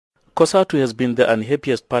COSATU has been the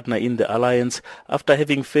unhappiest partner in the alliance after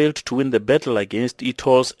having failed to win the battle against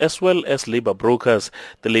e-tolls as well as labour brokers.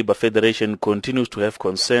 The Labour Federation continues to have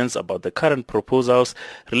concerns about the current proposals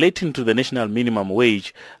relating to the national minimum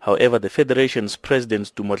wage. However, the Federation's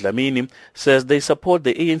President Dumo Dlamini says they support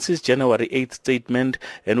the ANC's January 8th statement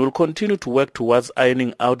and will continue to work towards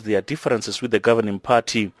ironing out their differences with the governing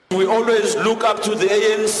party. We always look up to the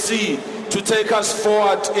ANC to take us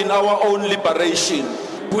forward in our own liberation.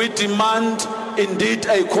 We demand indeed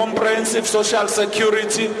a comprehensive social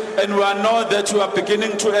security, and we know that you are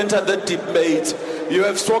beginning to enter the debate. You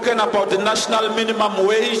have spoken about the national minimum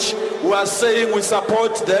wage. We are saying we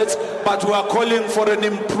support that, but we are calling for an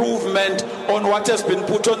improvement on what has been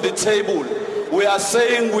put on the table. We are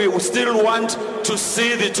saying we still want to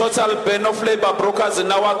see the total ban of labour brokers in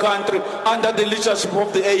our country under the leadership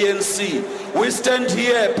of the ANC. We stand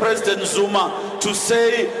here, President Zuma, to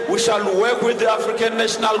say we shall work with the African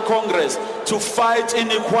National Congress to fight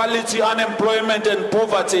inequality, unemployment and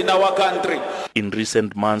poverty in our country. In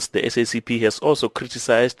recent months, the SACP has also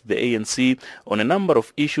criticized the ANC on a number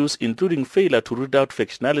of issues, including failure to root out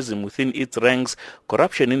factionalism within its ranks,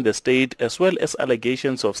 corruption in the state, as well as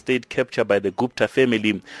allegations of state capture by the Gupta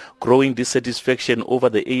family. Growing dissatisfaction over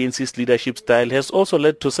the ANC's leadership style has also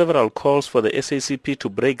led to several calls for the SACP to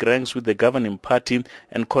break ranks with the governing party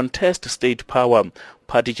and contest state power.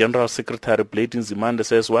 Party General Secretary Blade Nzimande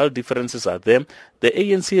says while differences are there, the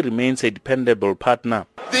ANC remains a dependable partner.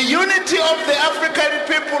 The unity of the African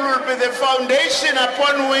people will be the foundation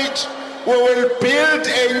upon which we will build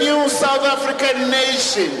a new South African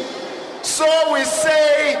nation. So we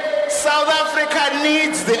say South Africa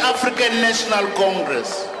needs the African National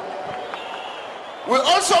Congress. We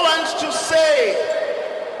also want to say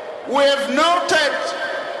we have noted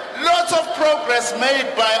lots of progress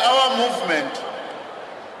made by our movement.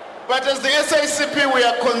 But as the SACP, we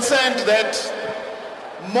are concerned that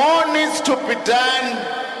more needs to be done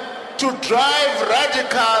to drive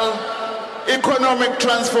radical economic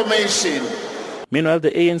transformation. Meanwhile,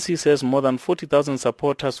 the ANC says more than 40,000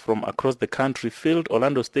 supporters from across the country filled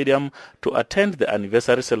Orlando Stadium to attend the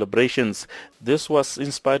anniversary celebrations. This was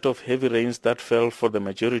in spite of heavy rains that fell for the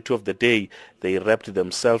majority of the day. They wrapped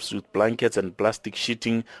themselves with blankets and plastic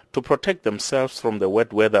sheeting to protect themselves from the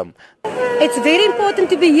wet weather. It's very important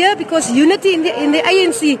to be here because unity in the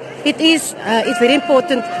ANC, it's very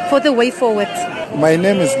important for the way forward. My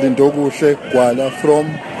name is Lindogu Gwala from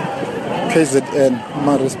KZN,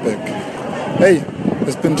 Maritzburg. Hey,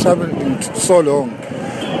 it's been traveling so long.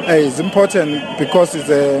 Hey, it's important because it's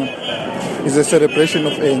a celebration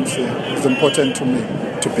of ANC. It's important to me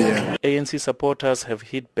to be here. ANC supporters have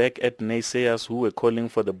hit back at naysayers who were calling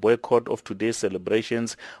for the boycott of today's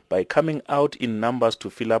celebrations by coming out in numbers to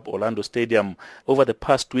fill up Orlando Stadium. Over the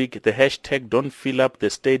past week, the hashtag Don't Fill Up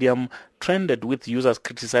the Stadium trended with users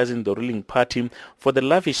criticizing the ruling party for the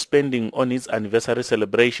lavish spending on its anniversary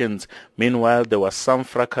celebrations. Meanwhile, there was some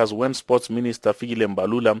fracas when Sports Minister Fikile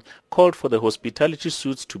Mbalula called for the hospitality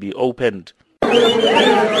suites to be opened.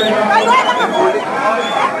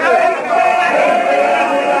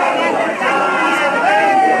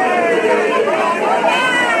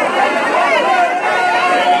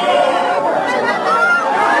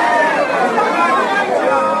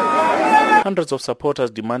 Hundreds of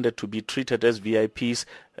supporters demanded to be treated as VIPs,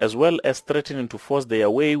 as well as threatening to force their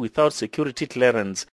way without security clearance.